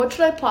What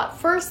should I plot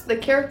first, the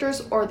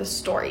characters or the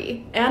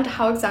story? And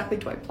how exactly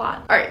do I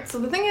plot? Alright, so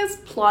the thing is,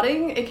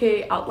 plotting,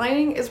 aka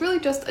outlining, is really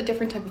just a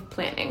different type of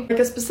planning. Like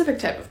a specific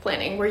type of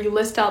planning where you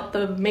list out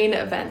the main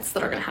events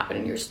that are going to happen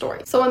in your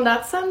story. So in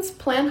that sense,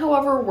 plan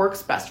however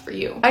works best for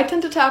you. I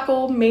tend to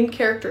tackle main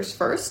characters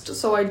first,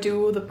 so I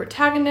do the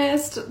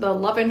protagonist, the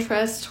love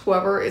interest,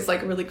 whoever is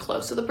like really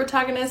close to the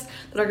protagonist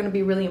that are going to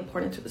be really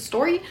important to the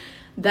story.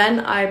 Then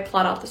I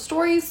plot out the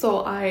story,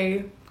 so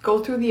I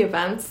go through the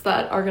events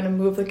that are going to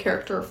move the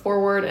character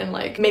forward and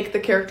like make the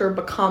character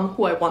become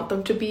who I want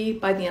them to be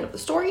by the end of the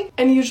story.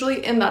 And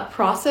usually in that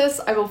process,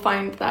 I will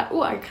find that,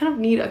 oh, I kind of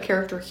need a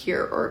character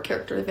here or a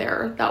character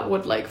there that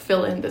would like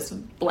fill in this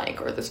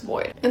blank or this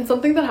void. And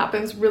something that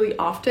happens really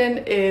often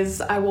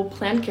is I will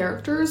plan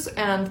characters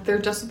and they're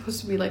just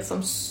supposed to be like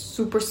some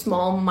super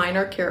small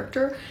minor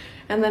character.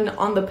 And then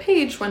on the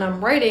page, when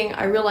I'm writing,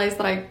 I realize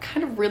that I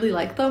kind of really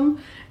like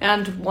them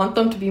and want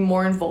them to be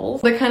more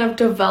involved. They kind of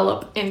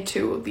develop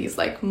into these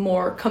like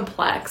more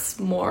complex,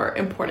 more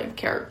important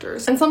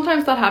characters. And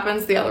sometimes that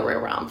happens the other way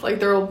around. Like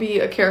there will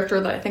be a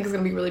character that I think is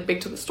gonna be really big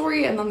to the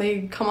story and then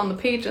they come on the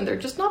page and they're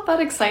just not that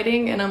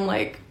exciting. And I'm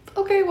like,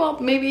 okay, well,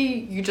 maybe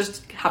you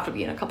just have to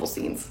be in a couple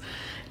scenes.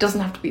 Doesn't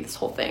have to be this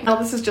whole thing. Now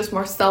this is just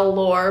Marcel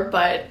lore,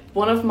 but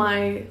one of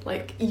my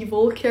like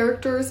evil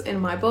characters in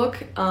my book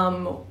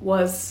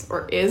was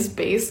or is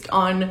based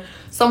on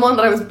someone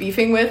that I was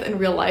beefing with in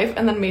real life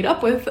and then made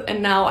up with,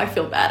 and now I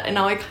feel bad. And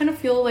now I kind of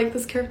feel like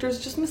this character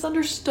is just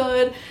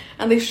misunderstood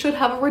and they should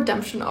have a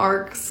redemption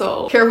arc,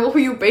 so careful who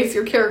you base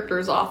your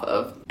characters off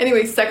of.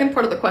 Anyway, second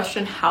part of the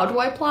question, how do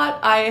I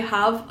plot? I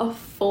have a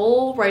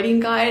full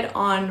writing guide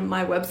on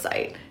my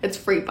website. It's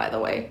free, by the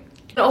way.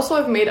 And also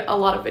I've made a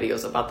lot of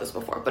videos about this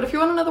before, but if you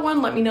want another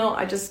one, let me know.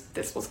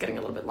 This was getting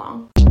a little bit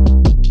long.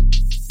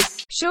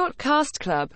 Short Cast Club